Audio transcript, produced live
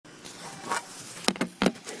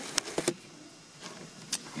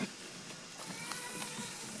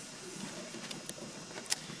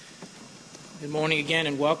Good morning again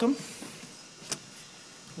and welcome.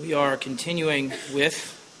 We are continuing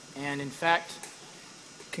with, and in fact,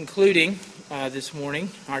 concluding this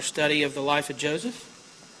morning our study of the life of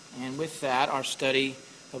Joseph, and with that our study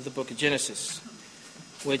of the book of Genesis,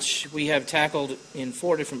 which we have tackled in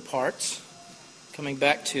 4 different parts, coming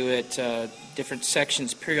back to it different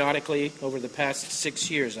sections periodically over the past 6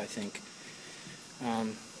 years, I think.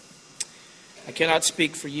 I cannot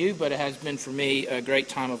speak for you, but it has been for me a great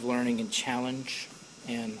time of learning and challenge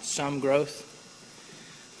and some growth.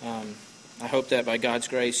 I hope that by God's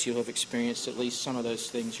grace you'll have experienced at least some of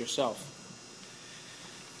those things yourself.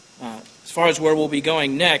 As far as where we'll be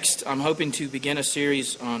going next, I'm hoping to begin a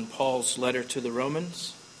series on Paul's letter to the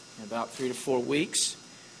Romans in about 3 to 4 weeks.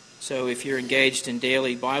 So if you're engaged in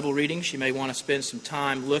daily Bible readings, you may want to spend some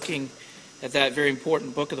time looking at that very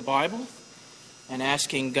important book of the Bible and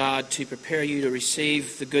asking God to prepare you to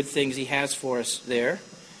receive the good things He has for us there.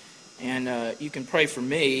 And you can pray for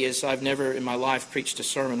me, as I've never in my life preached a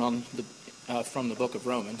sermon on from the book of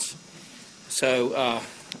Romans. So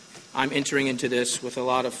I'm entering into this with a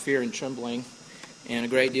lot of fear and trembling and a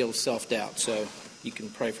great deal of self-doubt. So you can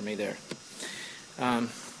pray for me there.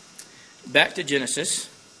 Back to Genesis.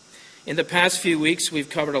 In the past few weeks, we've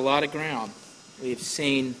covered a lot of ground. We've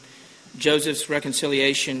seen Joseph's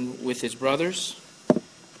reconciliation with his brothers,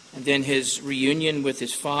 and then his reunion with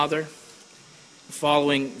his father.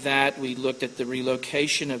 Following that, we looked at the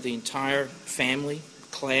relocation of the entire family,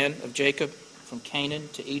 clan of Jacob from Canaan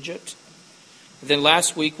to Egypt. And then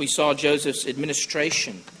last week, we saw Joseph's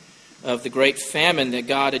administration of the great famine that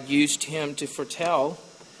God had used him to foretell,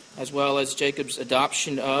 as well as Jacob's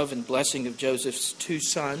adoption of and blessing of Joseph's 2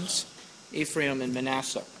 sons, Ephraim and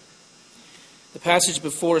Manasseh. The passage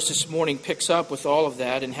before us this morning picks up with all of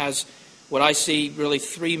that and has what I see really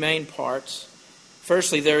 3 main parts.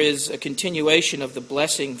 Firstly, there is a continuation of the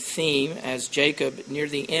blessing theme as Jacob, near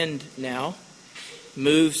the end now,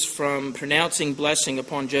 moves from pronouncing blessing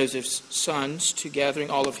upon Joseph's sons to gathering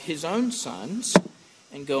all of his own sons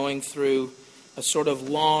and going through a sort of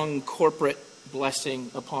long corporate blessing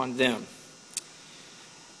upon them.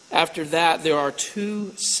 After that, there are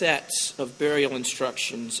 2 sets of burial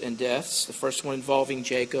instructions and deaths, the first one involving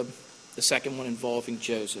Jacob, the second one involving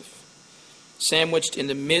Joseph. Sandwiched in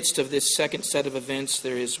the midst of this second set of events,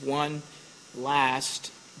 there is one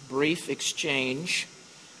last brief exchange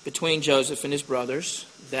between Joseph and his brothers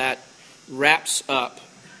that wraps up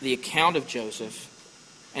the account of Joseph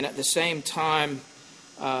and at the same time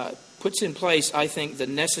puts in place, I think, the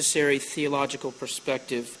necessary theological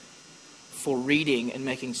perspective for reading and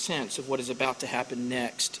making sense of what is about to happen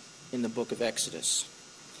next in the book of Exodus.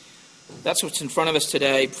 That's what's in front of us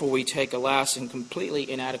today. Before we take a last and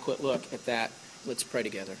completely inadequate look at that, let's pray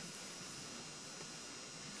together.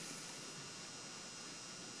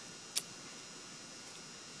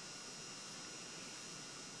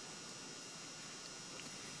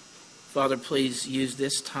 Father, please use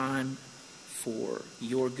this time for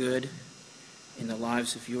your good in the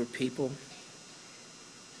lives of your people.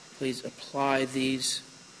 Please apply these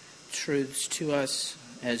truths to us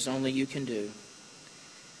as only you can do.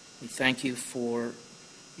 We thank you for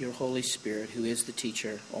your Holy Spirit, who is the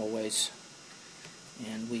teacher always.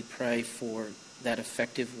 And we pray for that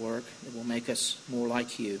effective work that will make us more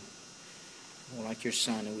like you, more like your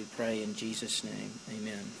Son. And we pray in Jesus' name,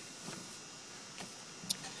 amen.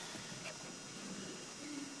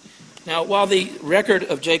 Now, while the record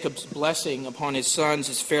of Jacob's blessing upon his sons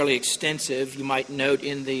is fairly extensive, you might note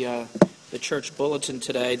in the church bulletin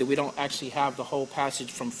today that we don't actually have the whole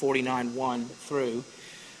passage from 49:1 through.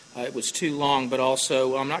 It was too long, but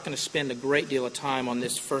also I'm not going to spend a great deal of time on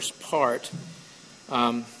this first part.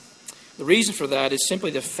 The reason for that is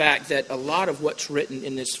simply the fact that a lot of what's written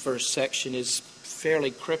in this first section is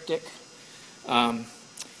fairly cryptic.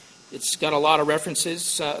 It's got a lot of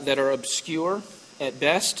references that are obscure at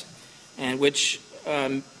best, and which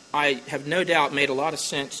I have no doubt made a lot of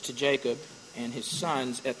sense to Jacob and his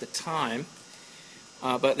sons at the time,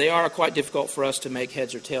 but they are quite difficult for us to make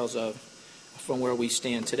heads or tails of from where we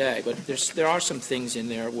stand today. But there are some things in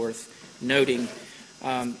there worth noting.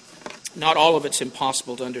 Not all of it's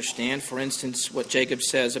impossible to understand. For instance, what Jacob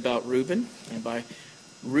says about Reuben. And by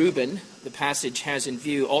Reuben, the passage has in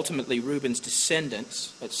view ultimately Reuben's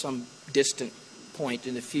descendants at some distant point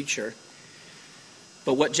in the future.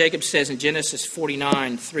 But what Jacob says in Genesis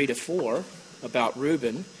 49, 3-4 about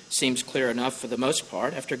Reuben seems clear enough for the most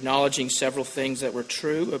part, after acknowledging several things that were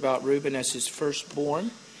true about Reuben as his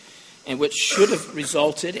firstborn, and which should have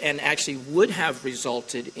resulted and actually would have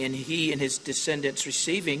resulted in he and his descendants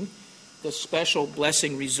receiving the special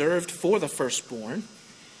blessing reserved for the firstborn.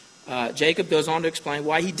 Jacob goes on to explain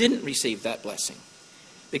why he didn't receive that blessing,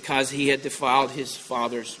 because he had defiled his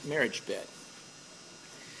father's marriage bed.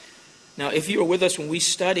 Now, if you were with us when we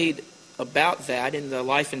studied about that in the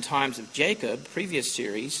Life and Times of Jacob, previous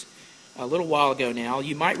series, a little while ago now,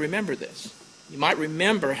 you might remember this. You might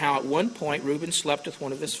remember how at one point Reuben slept with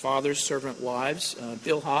one of his father's servant wives,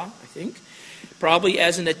 Bilhah, I think, probably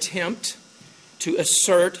as an attempt to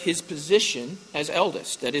assert his position as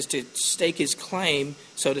eldest, that is, to stake his claim,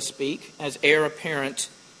 so to speak, as heir apparent.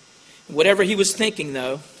 Whatever he was thinking,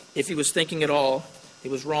 though, if he was thinking at all,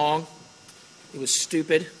 it was wrong, it was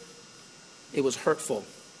stupid, it was hurtful.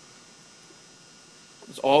 It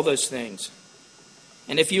was all those things.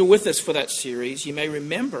 And if you're with us for that series, you may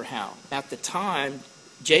remember how, at the time,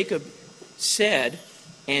 Jacob said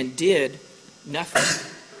and did nothing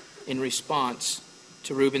in response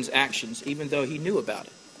to Reuben's actions, even though he knew about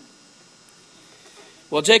it.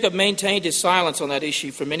 Well, Jacob maintained his silence on that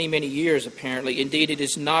issue for many, many years, apparently. Indeed, it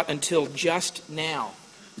is not until just now,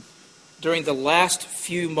 during the last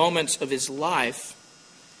few moments of his life,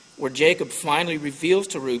 where Jacob finally reveals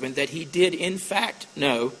to Reuben that he did, in fact,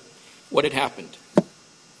 know what had happened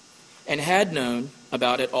and had known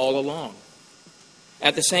about it all along.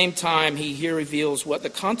 At the same time, he here reveals what the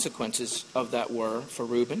consequences of that were for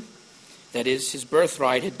Reuben. That is, his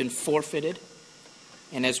birthright had been forfeited,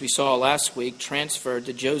 and as we saw last week, transferred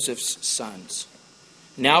to Joseph's sons.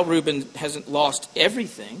 Now Reuben hasn't lost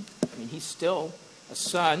everything. I mean, he's still a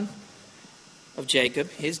son of Jacob.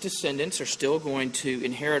 His descendants are still going to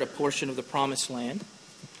inherit a portion of the promised land.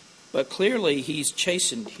 But clearly he's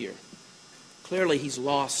chastened here. Clearly he's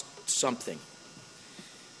lost something.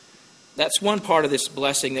 That's one part of this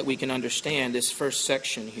blessing that we can understand, this first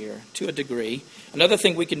section here, to a degree. Another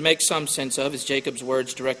thing we can make some sense of is Jacob's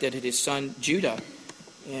words directed at his son Judah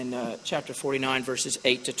in chapter 49, verses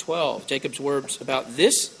 8 to 12. Jacob's words about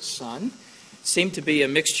this son seem to be a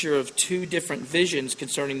mixture of two different visions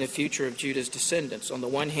concerning the future of Judah's descendants. On the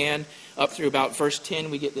one hand, up through about verse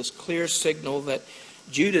 10, we get this clear signal that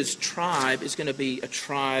Judah's tribe is going to be a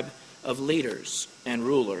tribe of leaders and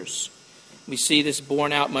rulers. We see this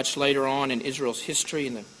borne out much later on in Israel's history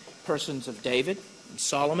in the persons of David and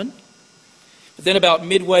Solomon. But then about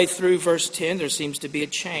midway through verse 10, there seems to be a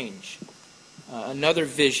change. Another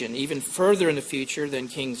vision, even further in the future than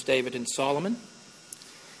Kings David and Solomon.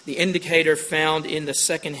 The indicator found in the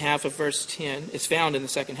second half of verse 10 is found in the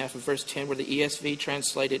second half of verse 10, where the ESV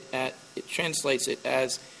translates it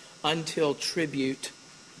as until tribute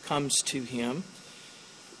comes to him.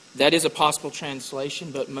 That is a possible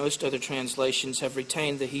translation, but most other translations have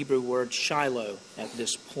retained the Hebrew word Shiloh at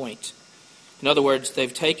this point. In other words,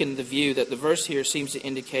 they've taken the view that the verse here seems to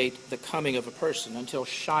indicate the coming of a person until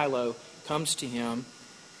Shiloh comes to him,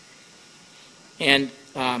 and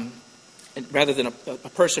rather than a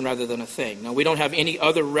person rather than a thing. Now, we don't have any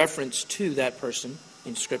other reference to that person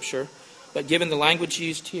in Scripture, but given the language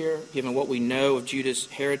used here, given what we know of Judah's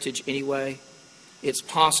heritage anyway, it's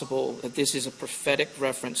possible that this is a prophetic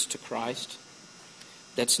reference to Christ.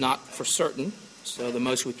 That's not for certain, so the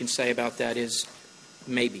most we can say about that is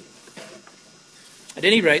maybe. At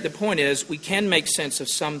any rate, the point is we can make sense of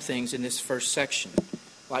some things in this first section,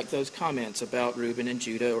 like those comments about Reuben and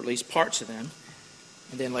Judah, or at least parts of them,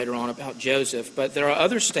 and then later on about Joseph. But there are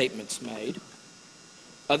other statements made,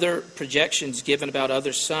 other projections given about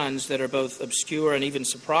other sons that are both obscure and even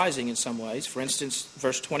surprising in some ways. For instance,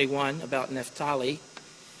 verse 21 about Naphtali.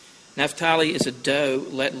 Naphtali is a doe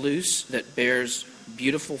let loose that bears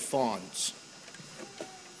beautiful fawns.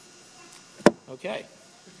 Okay.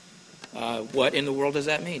 What in the world does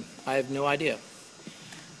that mean? I have no idea.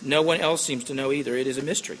 No one else seems to know either. It is a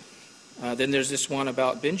mystery. Then there's this one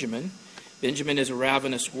about Benjamin. Benjamin is a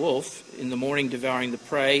ravenous wolf, in the morning devouring the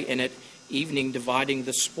prey, and at evening dividing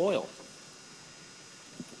the spoil.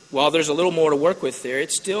 While there's a little more to work with there,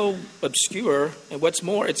 it's still obscure, and what's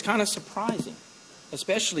more, it's kind of surprising,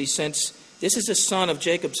 especially since this is a son of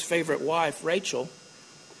Jacob's favorite wife, Rachel.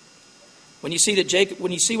 When you see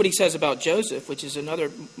what he says about Joseph, which is another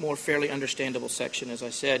more fairly understandable section, as I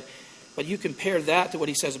said, but you compare that to what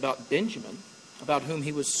he says about Benjamin, about whom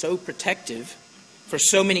he was so protective for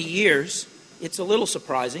so many years, it's a little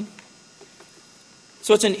surprising.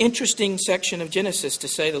 So it's an interesting section of Genesis, to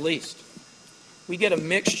say the least. We get a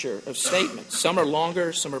mixture of statements. Some are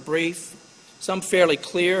longer, some are brief, some fairly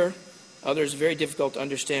clear, others very difficult to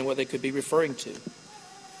understand what they could be referring to.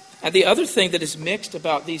 And the other thing that is mixed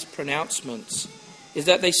about these pronouncements is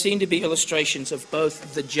that they seem to be illustrations of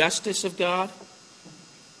both the justice of God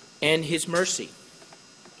and his mercy.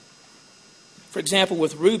 For example,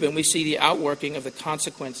 with Reuben, we see the outworking of the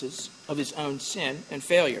consequences of his own sin and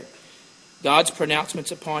failure. God's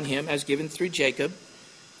pronouncements upon him as given through Jacob,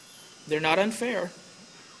 they're not unfair.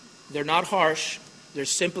 They're not harsh. They're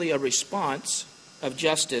simply a response of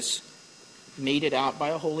justice meted out by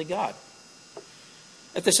a holy God.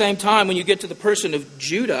 At the same time, when you get to the person of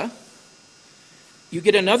Judah, you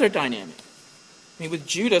get another dynamic. I mean, with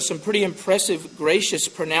Judah, some pretty impressive, gracious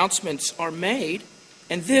pronouncements are made,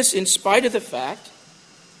 and this in spite of the fact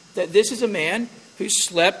that this is a man who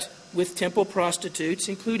slept with temple prostitutes,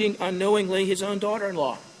 including unknowingly his own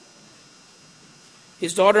daughter-in-law.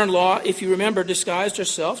 His daughter-in-law, if you remember, disguised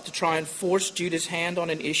herself to try and force Judah's hand on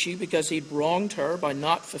an issue because he'd wronged her by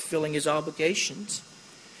not fulfilling his obligations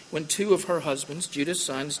when two of her husbands, Judah's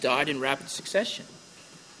sons, died in rapid succession.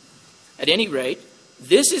 At any rate,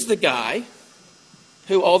 this is the guy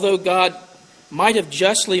who, although God might have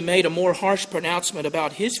justly made a more harsh pronouncement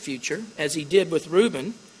about his future, as he did with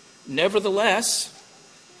Reuben, nevertheless,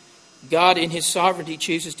 God in his sovereignty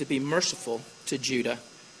chooses to be merciful to Judah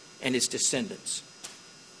and his descendants.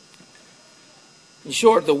 In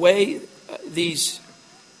short, the way these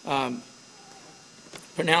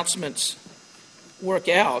pronouncements work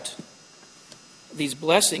out, these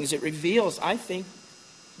blessings, it reveals, I think,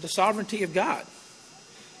 the sovereignty of God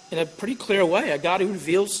in a pretty clear way. A God who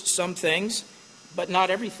reveals some things, but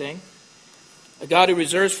not everything. A God who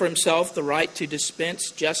reserves for himself the right to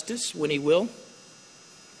dispense justice when he will,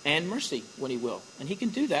 and mercy when he will. And he can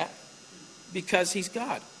do that because he's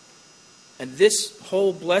God. And this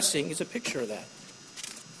whole blessing is a picture of that.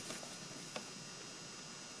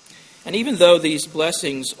 And even though these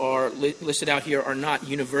blessings are listed out here are not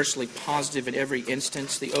universally positive in every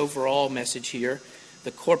instance, the overall message here, the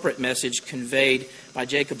corporate message conveyed by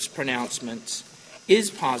Jacob's pronouncements, is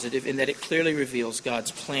positive in that it clearly reveals God's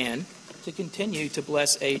plan to continue to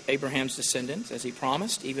bless Abraham's descendants as he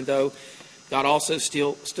promised, even though God also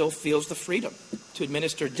still feels the freedom to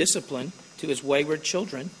administer discipline to his wayward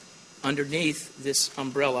children underneath this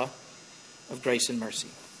umbrella of grace and mercy.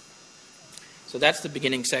 So that's the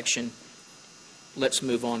beginning section. Let's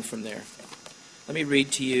move on from there. Let me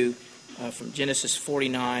read to you from Genesis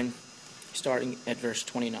 49, starting at verse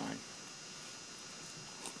 29.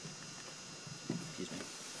 Excuse me.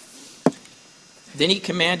 Then he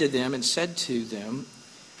commanded them and said to them,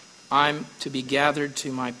 I'm to be gathered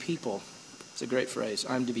to my people. It's a great phrase.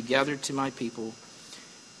 I'm to be gathered to my people.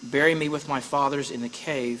 Bury me with my fathers in the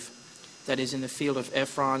cave that is in the field of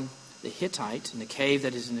Ephron the Hittite, in the cave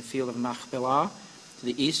that is in the field of Machpelah, to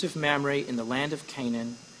the east of Mamre, in the land of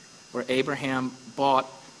Canaan, which Abraham bought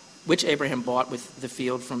with the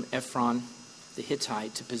field from Ephron the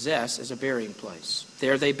Hittite to possess as a burying place.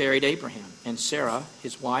 There they buried Abraham and Sarah,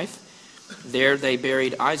 his wife. There they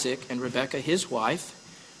buried Isaac and Rebekah, his wife.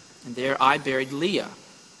 And there I buried Leah.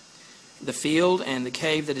 The field and the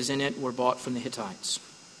cave that is in it were bought from the Hittites.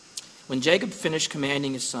 When Jacob finished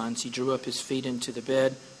commanding his sons, he drew up his feet into the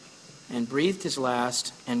bed and breathed his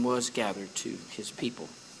last, and was gathered to his people.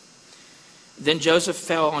 Then Joseph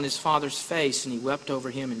fell on his father's face, and he wept over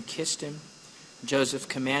him and kissed him. Joseph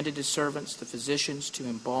commanded his servants, the physicians, to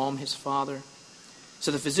embalm his father.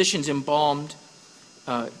 So the physicians embalmed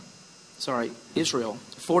Israel.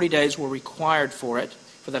 40 days were required for it,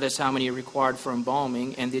 for that is how many are required for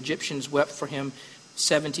embalming. And the Egyptians wept for him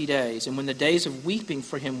 70 days. And when the days of weeping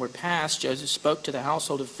for him were past, Joseph spoke to the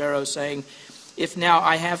household of Pharaoh, saying, If now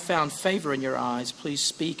I have found favor in your eyes, please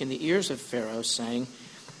speak in the ears of Pharaoh, saying,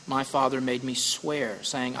 My father made me swear,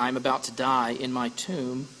 saying, I am about to die in my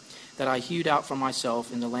tomb that I hewed out for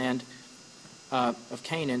myself in the land of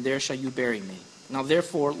Canaan. There shall you bury me. Now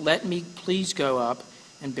therefore let me please go up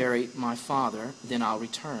and bury my father, then I'll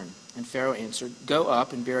return. And Pharaoh answered, Go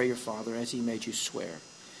up and bury your father as he made you swear.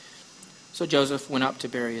 So Joseph went up to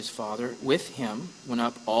bury his father. With him went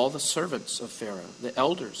up all the servants of Pharaoh, the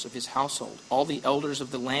elders of his household, all the elders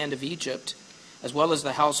of the land of Egypt, as well as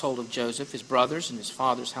the household of Joseph, his brothers and his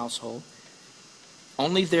father's household.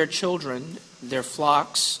 Only their children, their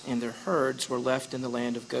flocks, and their herds were left in the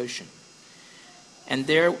land of Goshen. And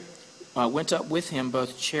there went up with him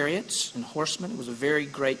both chariots and horsemen. It was a very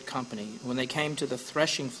great company. When they came to the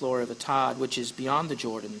threshing floor of Atad, which is beyond the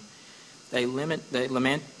Jordan, they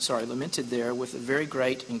lamented there with a very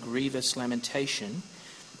great and grievous lamentation,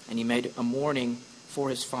 and he made a mourning for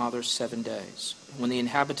his father 7 days. When the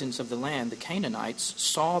inhabitants of the land, the Canaanites,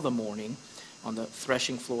 saw the mourning on the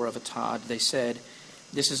threshing floor of Atad, they said,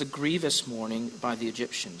 This is a grievous mourning by the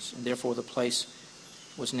Egyptians, and therefore the place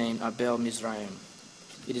was named Abel Mizraim.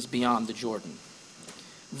 It is beyond the Jordan.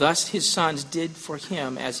 Thus his sons did for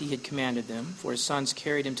him as he had commanded them, for his sons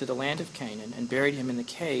carried him to the land of Canaan and buried him in the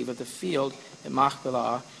cave of the field at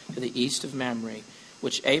Machpelah to the east of Mamre,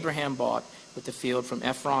 which Abraham bought with the field from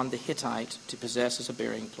Ephron the Hittite to possess as a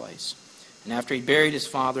burying place. And after he buried his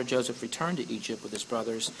father, Joseph returned to Egypt with his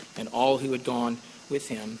brothers and all who had gone with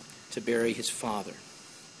him to bury his father.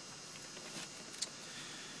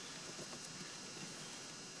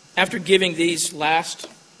 After giving these last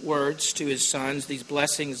words to his sons, these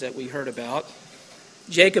blessings that we heard about,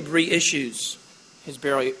 Jacob reissues his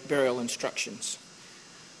burial instructions,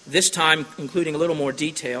 this time including a little more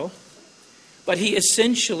detail. But he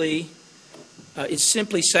essentially is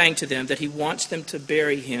simply saying to them that he wants them to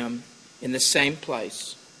bury him in the same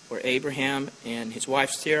place where Abraham and his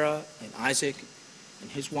wife Sarah and Isaac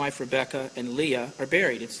and his wife Rebekah and Leah are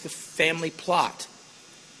buried. It's the family plot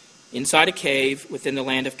inside a cave within the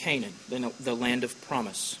land of Canaan, the land of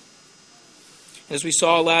promise. As we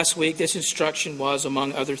saw last week, this instruction was,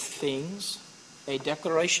 among other things, a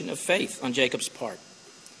declaration of faith on Jacob's part.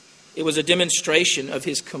 It was a demonstration of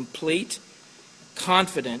his complete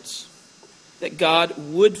confidence that God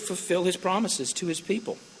would fulfill his promises to his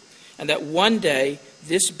people, and that one day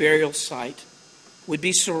this burial site would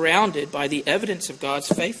be surrounded by the evidence of God's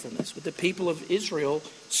faithfulness, with the people of Israel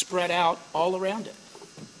spread out all around it.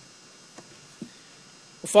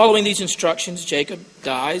 Following these instructions, Jacob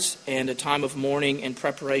dies, and a time of mourning and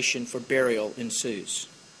preparation for burial ensues.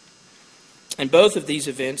 And both of these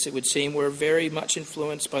events, it would seem, were very much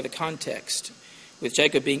influenced by the context, with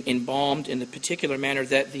Jacob being embalmed in the particular manner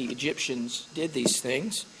that the Egyptians did these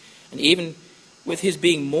things, and even with his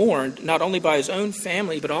being mourned not only by his own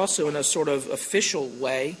family, but also in a sort of official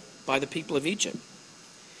way by the people of Egypt.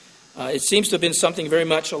 It seems to have been something very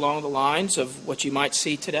much along the lines of what you might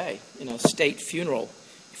see today in a state funeral,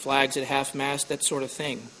 flags at half-mast, that sort of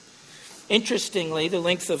thing. Interestingly, the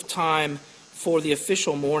length of time for the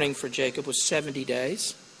official mourning for Jacob was 70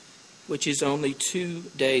 days, which is only 2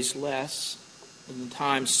 days less than the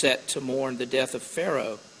time set to mourn the death of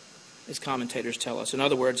Pharaoh, as commentators tell us. In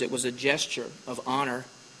other words, it was a gesture of honor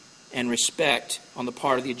and respect on the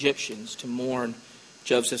part of the Egyptians to mourn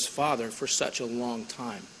Joseph's father for such a long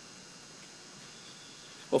time.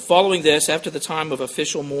 Well, following this, after the time of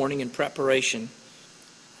official mourning and preparation,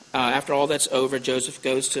 after all that's over, Joseph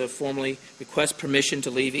goes to formally request permission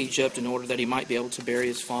to leave Egypt in order that he might be able to bury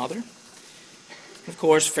his father. Of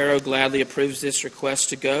course, Pharaoh gladly approves this request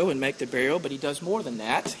to go and make the burial, but he does more than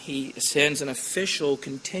that. He sends an official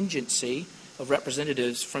contingency of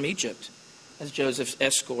representatives from Egypt as Joseph's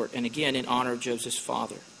escort, and again in honor of Joseph's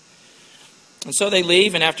father. And so they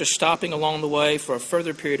leave, and after stopping along the way for a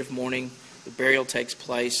further period of mourning, the burial takes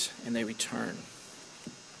place and they return.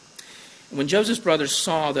 When Joseph's brothers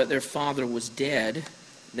saw that their father was dead,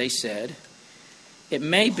 they said, "It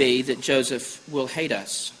may be that Joseph will hate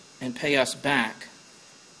us and pay us back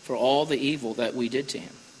for all the evil that we did to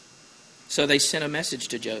him." So they sent a message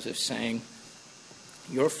to Joseph saying,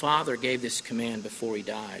 "Your father gave this command before he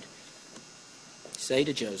died. Say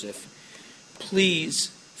to Joseph, 'Please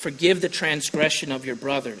forgive the transgression of your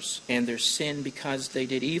brothers and their sin because they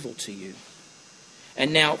did evil to you.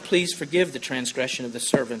 And now, please forgive the transgression of the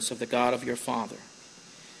servants of the God of your father.'"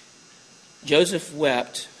 Joseph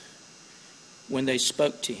wept when they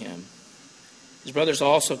spoke to him. His brothers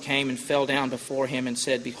also came and fell down before him and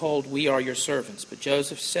said, "Behold, we are your servants." But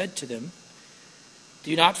Joseph said to them,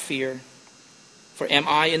 "Do not fear, for am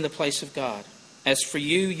I in the place of God? As for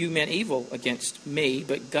you, you meant evil against me,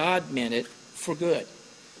 but God meant it for good,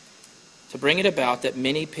 to bring it about that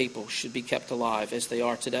many people should be kept alive as they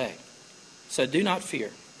are today. So do not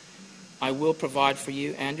fear. I will provide for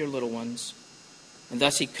you and your little ones." And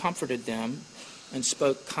thus he comforted them and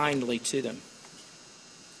spoke kindly to them.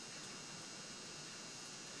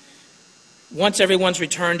 Once everyone's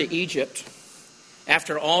returned to Egypt,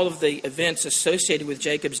 after all of the events associated with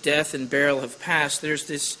Jacob's death and burial have passed, there's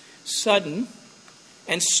this sudden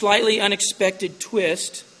and slightly unexpected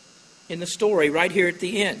twist in the story right here at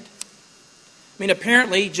the end. I mean,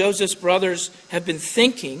 apparently Joseph's brothers have been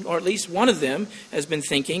thinking, or at least one of them has been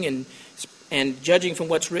thinking, and judging from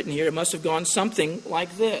what's written here, it must have gone something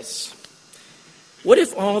like this. What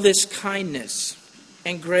if all this kindness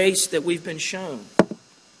and grace that we've been shown,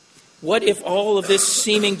 what if all of this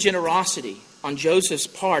seeming generosity on Joseph's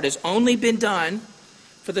part has only been done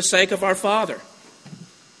for the sake of our father?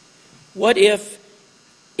 What if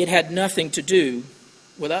it had nothing to do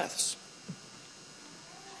with us?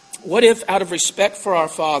 What if, out of respect for our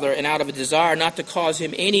father and out of a desire not to cause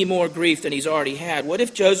him any more grief than he's already had, what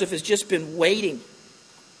if Joseph has just been waiting,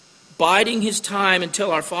 biding his time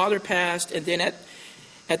until our father passed, and then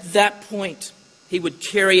at that point he would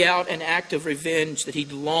carry out an act of revenge that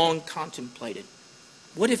he'd long contemplated?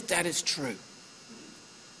 What if that is true?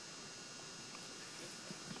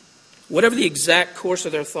 Whatever the exact course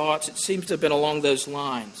of their thoughts, it seems to have been along those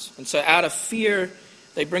lines. And so out of fear,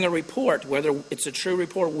 they bring a report. Whether it's a true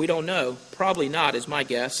report, we don't know. Probably not, is my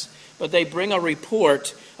guess. But they bring a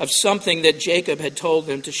report of something that Jacob had told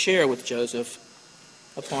them to share with Joseph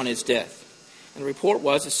upon his death. And the report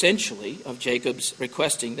was essentially of Jacob's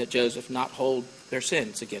requesting that Joseph not hold their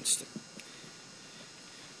sins against them.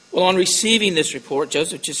 Well, on receiving this report,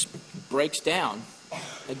 Joseph just breaks down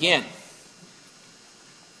again.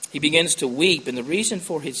 He begins to weep, and the reason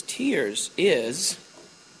for his tears is,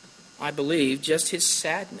 I believe, just his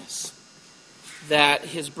sadness that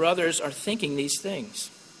his brothers are thinking these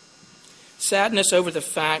things. Sadness over the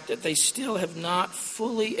fact that they still have not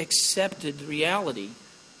fully accepted the reality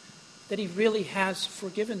that he really has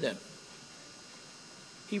forgiven them.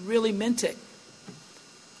 He really meant it.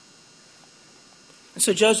 And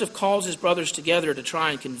so Joseph calls his brothers together to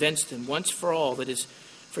try and convince them once for all that his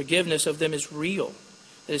forgiveness of them is real,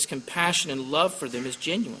 that his compassion and love for them is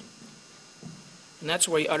genuine. And that's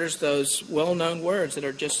where he utters those well-known words that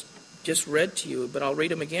are just read to you, but I'll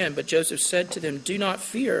read them again. But Joseph said to them, "Do not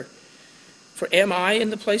fear, for am I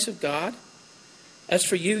in the place of God? As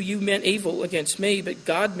for you, you meant evil against me, but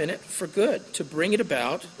God meant it for good, to bring it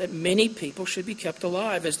about that many people should be kept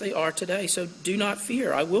alive as they are today. So do not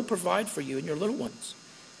fear. I will provide for you and your little ones."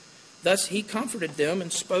 Thus he comforted them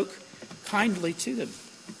and spoke kindly to them.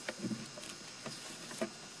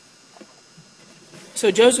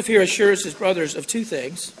 So Joseph here assures his brothers of two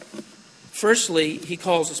things. Firstly, he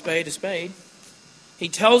calls a spade a spade. He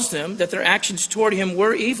tells them that their actions toward him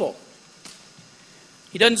were evil.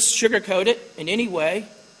 He doesn't sugarcoat it in any way.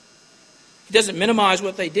 He doesn't minimize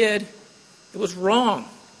what they did. It was wrong.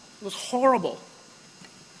 It was horrible.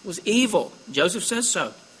 It was evil. Joseph says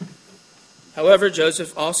so. However,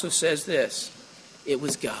 Joseph also says this: it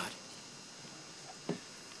was God.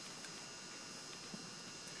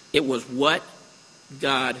 It was what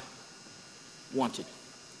God wanted.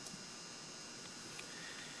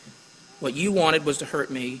 What you wanted was to hurt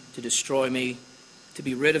me, to destroy me, to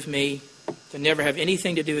be rid of me, to never have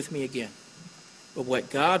anything to do with me again. But what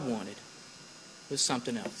God wanted was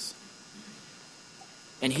something else.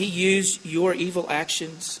 And he used your evil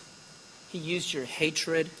actions, he used your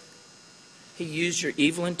hatred, he used your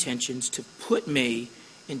evil intentions to put me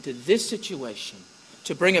into this situation,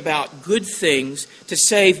 to bring about good things, to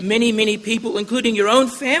save many, many people, including your own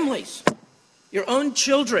families, your own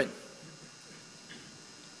children.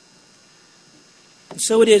 And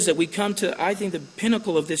so it is that we come to, I think, the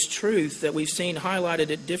pinnacle of this truth that we've seen highlighted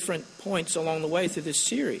at different points along the way through this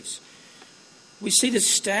series. We see this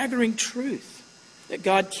staggering truth that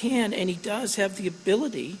God can and he does have the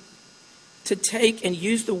ability to take and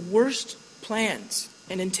use the worst plans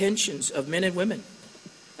and intentions of men and women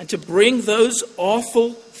and to bring those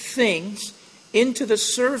awful things into the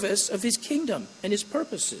service of his kingdom and his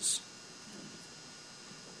purposes.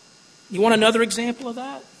 You want another example of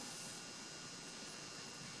that?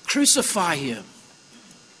 Crucify him.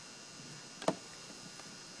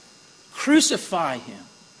 Crucify him.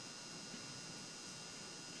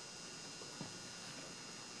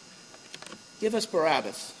 Give us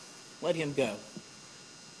Barabbas. Let him go.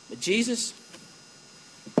 But Jesus,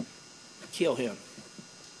 kill him.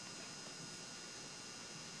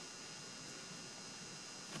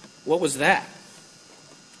 What was that?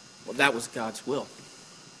 Well, that was God's will.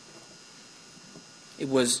 It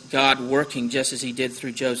was God working just as he did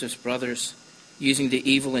through Joseph's brothers, using the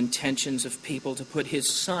evil intentions of people to put his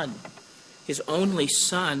son, his only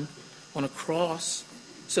son, on a cross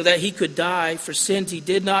so that he could die for sins he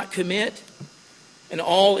did not commit, and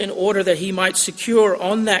all in order that he might secure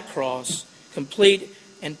on that cross complete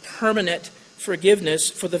and permanent forgiveness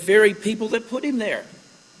for the very people that put him there.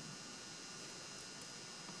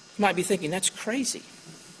 You might be thinking, that's crazy.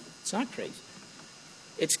 It's not crazy.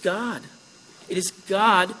 It's God. It is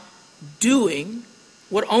God doing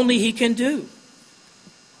what only he can do.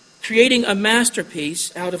 Creating a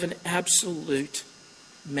masterpiece out of an absolute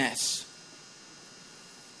mess.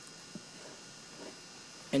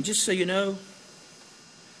 And just so you know,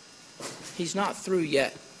 he's not through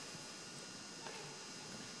yet.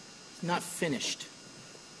 Not finished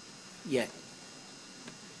yet.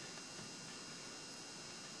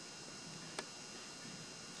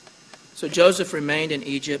 So Joseph remained in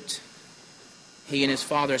Egypt, he and his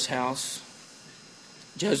father's house.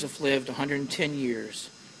 Joseph lived 110 years.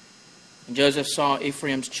 And Joseph saw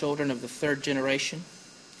Ephraim's children of the third generation.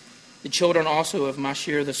 The children also of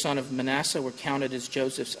Machir, the son of Manasseh, were counted as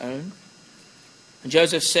Joseph's own. And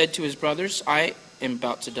Joseph said to his brothers, I am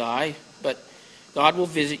about to die, but God will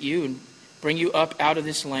visit you and bring you up out of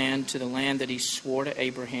this land to the land that he swore to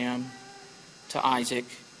Abraham, to Isaac,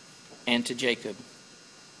 and to Jacob.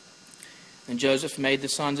 And Joseph made the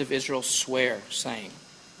sons of Israel swear, saying,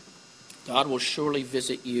 God will surely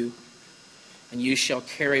visit you, and you shall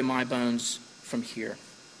carry my bones from here.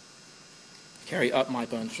 Carry up my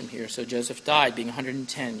bones from here. So Joseph died, being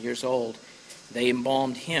 110 years old. They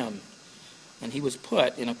embalmed him, and he was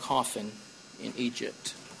put in a coffin in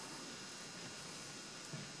Egypt.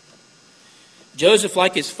 Joseph,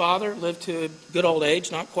 like his father, lived to a good old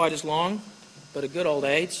age, not quite as long, but a good old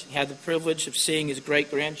age. He had the privilege of seeing his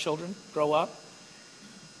great-grandchildren grow up.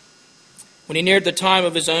 When he neared the time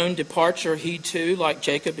of his own departure, he too, like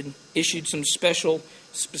Jacob, had issued some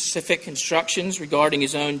specific instructions regarding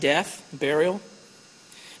his own death and burial.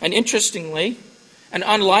 And interestingly, and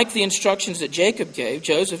unlike the instructions that Jacob gave,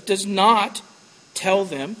 Joseph does not tell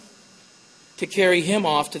them to carry him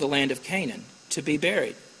off to the land of Canaan to be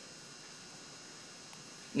buried.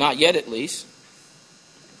 Not yet, at least.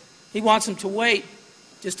 He wants them to wait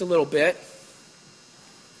just a little bit.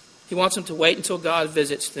 He wants them to wait until God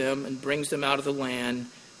visits them and brings them out of the land,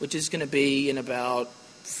 which is going to be in about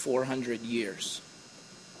 400 years.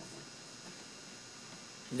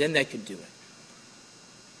 Then they could do it.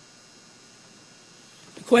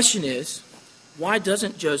 The question is, why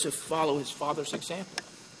doesn't Joseph follow his father's example?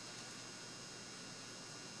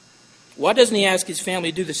 Why doesn't he ask his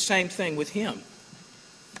family to do the same thing with him?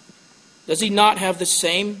 Does he not have the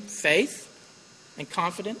same faith and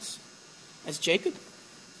confidence as Jacob?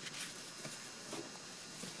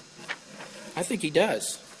 I think he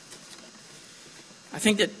does. I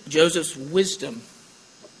think that Joseph's wisdom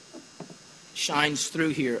shines through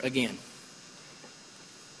here again.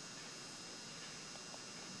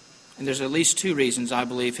 And there's at least two reasons I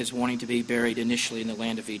believe his wanting to be buried initially in the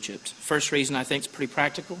land of Egypt. First reason I think is pretty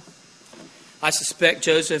practical. I suspect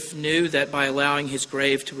Joseph knew that by allowing his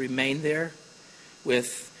grave to remain there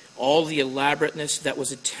with all the elaborateness that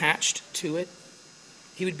was attached to it,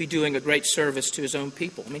 he would be doing a great service to his own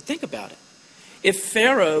people. I mean, think about it. If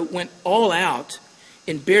Pharaoh went all out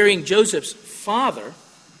in burying Joseph's father,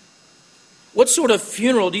 what sort of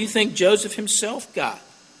funeral do you think Joseph himself got?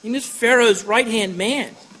 He was Pharaoh's right-hand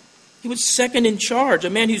man. He was second in charge, a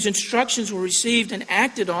man whose instructions were received and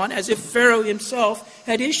acted on as if Pharaoh himself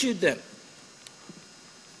had issued them.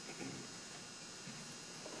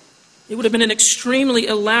 It would have been an extremely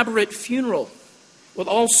elaborate funeral with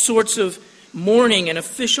all sorts of mourning and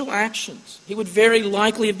official actions. He would very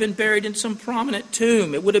likely have been buried in some prominent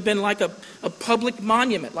tomb. It would have been like a public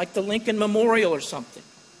monument, like the Lincoln Memorial or something.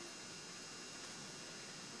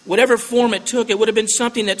 Whatever form it took, it would have been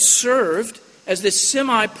something that served as this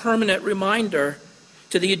semi-permanent reminder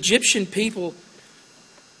to the Egyptian people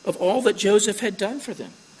of all that Joseph had done for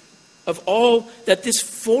them, of all that this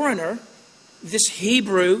foreigner, this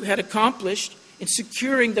Hebrew, had accomplished in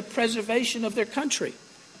securing the preservation of their country.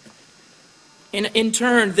 And in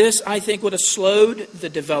turn, this, I think, would have slowed the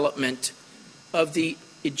development of the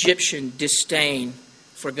Egyptian disdain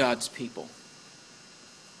for God's people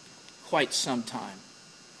quite some time.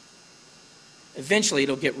 Eventually,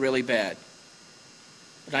 it'll get really bad.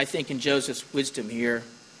 But I think in Joseph's wisdom here,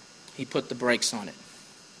 he put the brakes on it.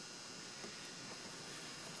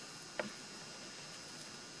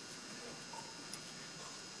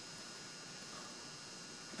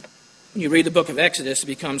 When you read the book of Exodus, it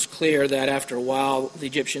becomes clear that after a while, the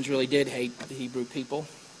Egyptians really did hate the Hebrew people.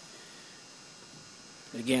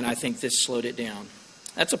 But again, I think this slowed it down.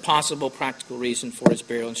 That's a possible practical reason for his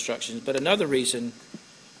burial instructions. But another reason,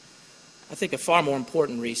 I think a far more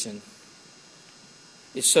important reason,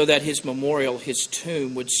 is so that his memorial, his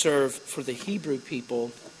tomb, would serve for the Hebrew people,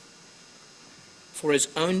 for his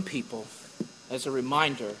own people, as a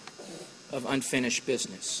reminder of unfinished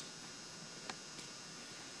business.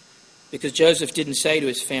 Because Joseph didn't say to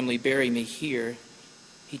his family, bury me here.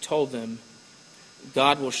 He told them,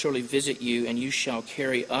 God will surely visit you, and you shall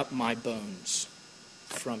carry up my bones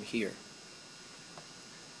from here.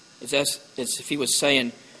 It's as if he was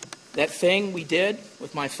saying, that thing we did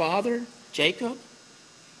with my father, Jacob,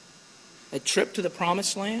 that trip to the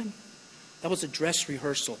promised land, that was a dress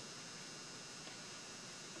rehearsal.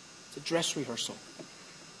 It's a dress rehearsal.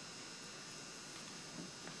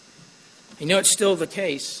 You know, it's still the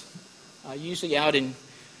case, usually out in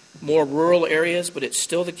more rural areas, but it's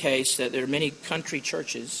still the case that there are many country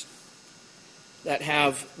churches that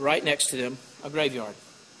have right next to them a graveyard,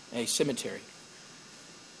 a cemetery.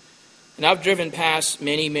 And I've driven past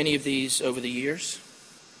many of these over the years.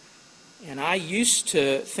 And I used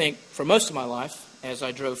to think, for most of my life, as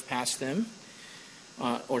I drove past them,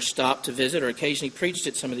 or stopped to visit, or occasionally preached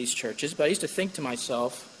at some of these churches, but I used to think to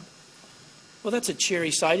myself, well, that's a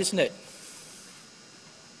cheery sight, isn't it?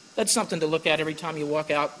 That's something to look at every time you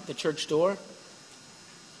walk out the church door.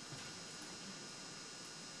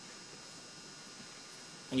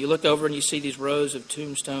 And you look over and you see these rows of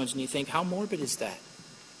tombstones and you think, how morbid is that?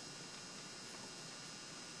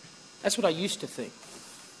 That's what I used to think,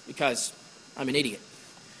 because I'm an idiot.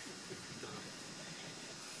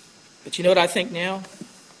 But you know what I think now?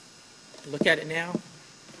 Look at it now.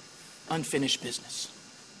 Unfinished business.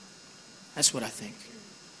 That's what I think.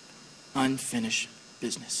 Unfinished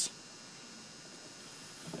business.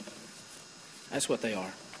 That's what they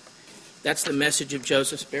are. That's the message of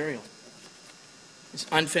Joseph's burial. It's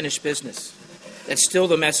unfinished business. That's still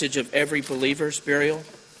the message of every believer's burial.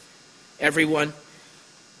 Everyone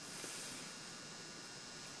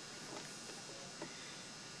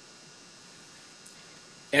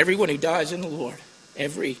who dies in the Lord,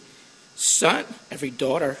 every son, every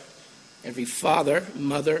daughter, every father,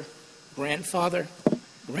 mother, grandfather,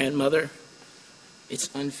 grandmother, it's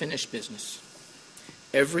unfinished business.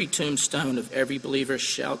 Every tombstone of every believer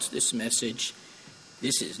shouts this message: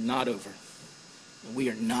 this is not over. We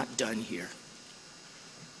are not done here.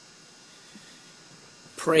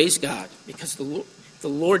 Praise God, because the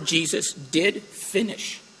Lord Jesus did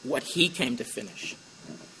finish what he came to finish.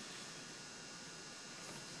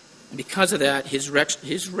 And because of that, his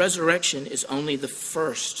resurrection is only the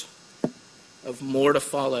first of more to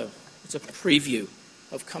follow. It's a preview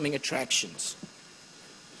of coming attractions.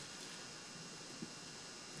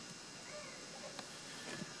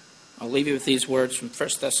 I'll leave you with these words from 1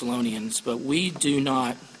 Thessalonians. But we do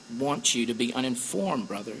not want you to be uninformed,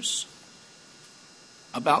 brothers,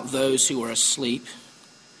 about those who are asleep,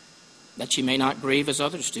 that you may not grieve as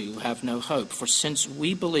others do who have no hope. For since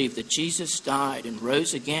we believe that Jesus died and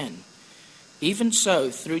rose again, even so,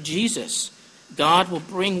 through Jesus, God will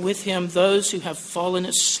bring with him those who have fallen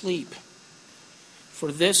asleep.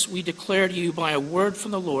 For this we declare to you by a word from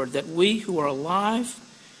the Lord, that we who are alive,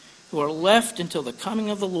 who are left until the coming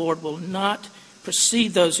of the Lord, will not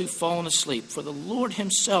precede those who've fallen asleep. For the Lord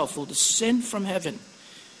himself will descend from heaven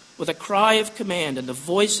with a cry of command and the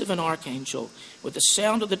voice of an archangel, with the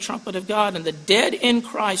sound of the trumpet of God, and the dead in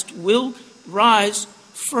Christ will rise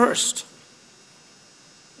first.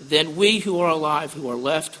 Then we who are alive, who are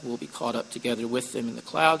left, will be caught up together with them in the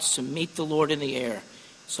clouds to meet the Lord in the air.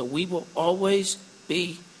 So we will always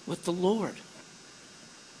be with the Lord.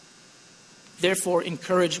 Therefore,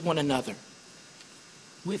 encourage one another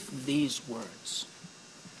with these words.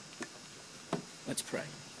 Let's pray.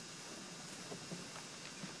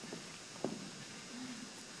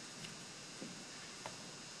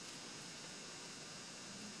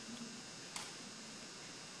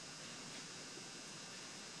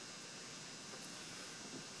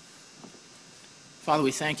 Father,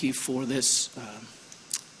 we thank you for this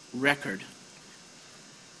record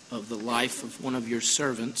of the life of one of your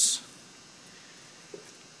servants.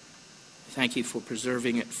 Thank you for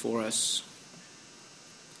preserving it for us.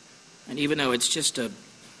 And even though it's just a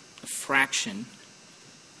fraction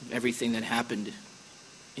of everything that happened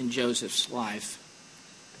in Joseph's life,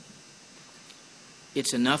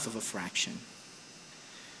 it's enough of a fraction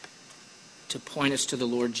to point us to the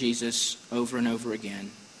Lord Jesus over and over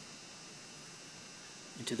again,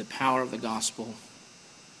 and to the power of the gospel,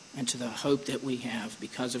 and to the hope that we have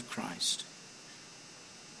because of Christ.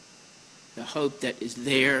 The hope that is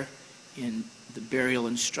there in the burial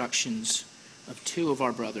instructions of two of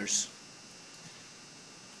our brothers,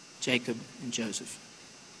 Jacob and Joseph,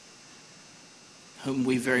 whom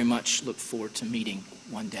we very much look forward to meeting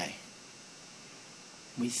one day.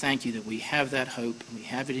 We thank you that we have that hope, and we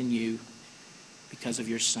have it in you because of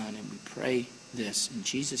your Son, and we pray this in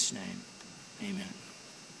Jesus' name. Amen.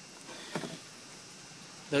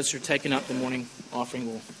 Those who are taking up the morning offering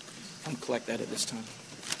will come collect that at this time.